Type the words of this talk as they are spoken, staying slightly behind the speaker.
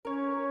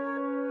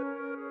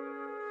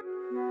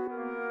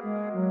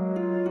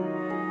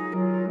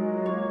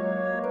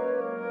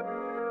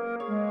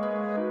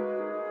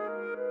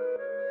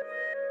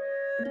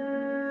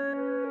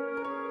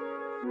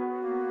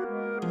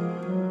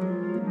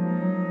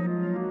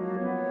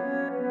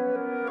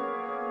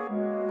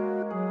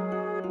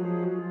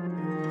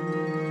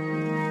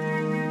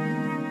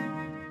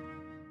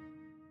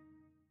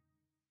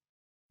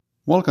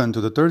Welcome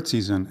to the third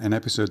season and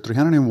episode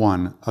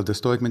 301 of the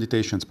Stoic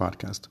Meditations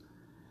podcast,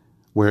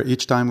 where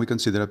each time we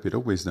consider a bit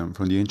of wisdom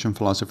from the ancient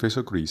philosophers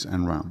of Greece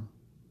and Rome.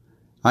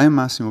 I am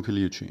Massimo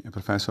Pigliucci, a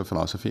professor of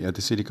philosophy at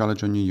the City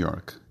College of New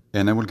York,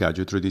 and I will guide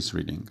you through this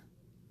reading.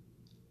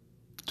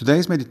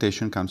 Today's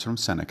meditation comes from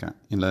Seneca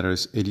in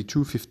letters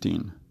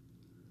 82-15.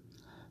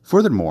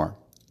 Furthermore,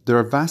 there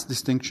are vast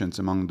distinctions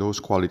among those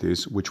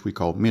qualities which we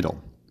call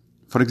middle.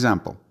 For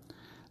example,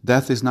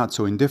 death is not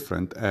so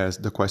indifferent as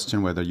the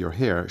question whether your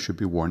hair should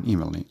be worn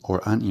evenly or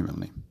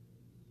unevenly.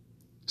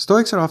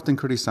 Stoics are often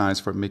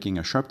criticized for making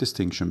a sharp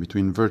distinction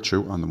between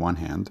virtue on the one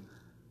hand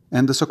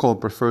and the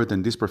so-called preferred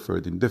and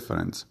dispreferred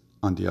indifferents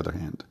on the other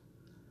hand.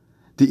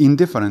 The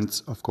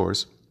indifferents, of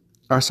course,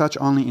 are such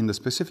only in the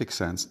specific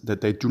sense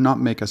that they do not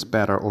make us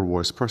better or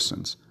worse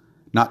persons,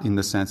 not in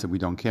the sense that we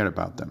don't care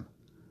about them.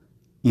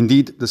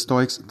 Indeed, the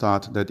Stoics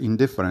thought that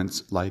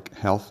indifferents like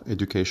health,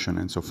 education,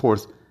 and so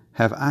forth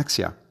have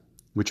axia,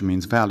 which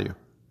means value.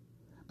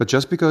 But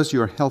just because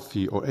you are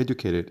healthy or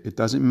educated, it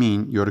doesn't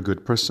mean you're a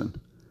good person.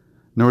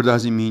 Nor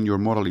does it mean you're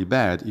morally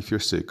bad if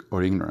you're sick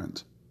or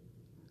ignorant.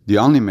 The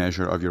only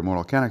measure of your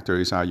moral character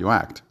is how you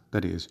act,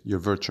 that is, your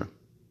virtue.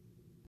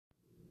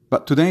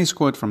 But today's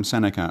quote from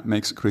Seneca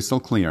makes crystal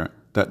clear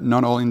that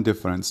not all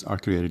indifferents are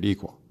created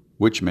equal,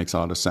 which makes a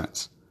lot of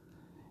sense.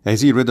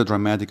 As he rather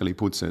dramatically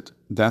puts it,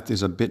 death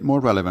is a bit more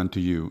relevant to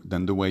you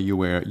than the way you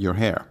wear your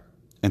hair,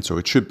 and so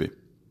it should be.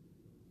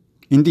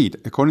 Indeed,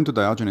 according to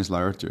Diogenes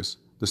Laertius,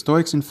 the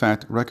Stoics in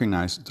fact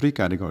recognize three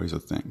categories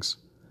of things: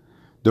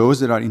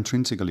 those that are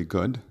intrinsically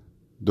good,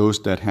 those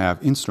that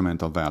have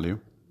instrumental value,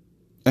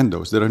 and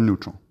those that are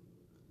neutral.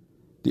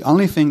 The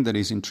only thing that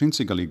is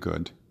intrinsically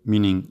good,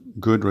 meaning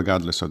good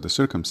regardless of the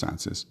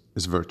circumstances,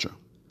 is virtue.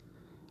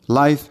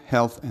 Life,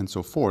 health, and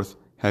so forth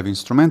have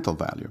instrumental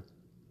value,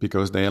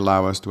 because they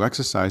allow us to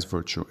exercise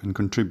virtue and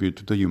contribute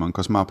to the human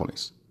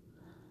cosmopolis.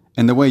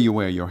 And the way you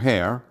wear your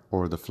hair,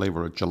 or the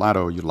flavor of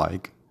gelato you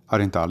like, are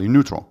entirely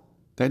neutral.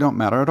 They don't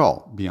matter at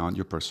all beyond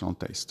your personal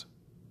taste.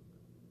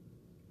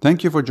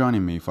 Thank you for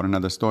joining me for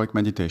another Stoic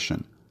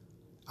meditation.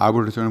 I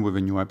will return with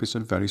a new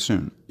episode very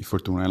soon, if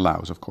Fortuna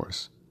allows, of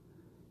course.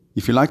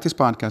 If you like this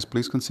podcast,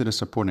 please consider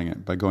supporting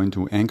it by going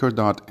to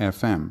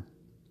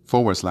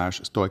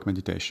anchor.fm/Stoic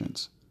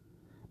Meditations.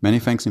 Many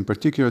thanks in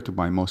particular to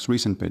my most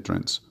recent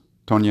patrons,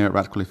 Tonya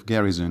Radcliffe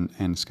Garrison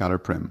and Skylar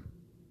Prim.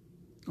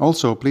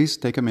 Also, please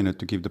take a minute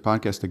to give the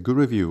podcast a good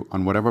review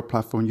on whatever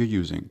platform you're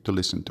using to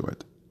listen to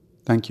it.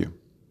 Thank you.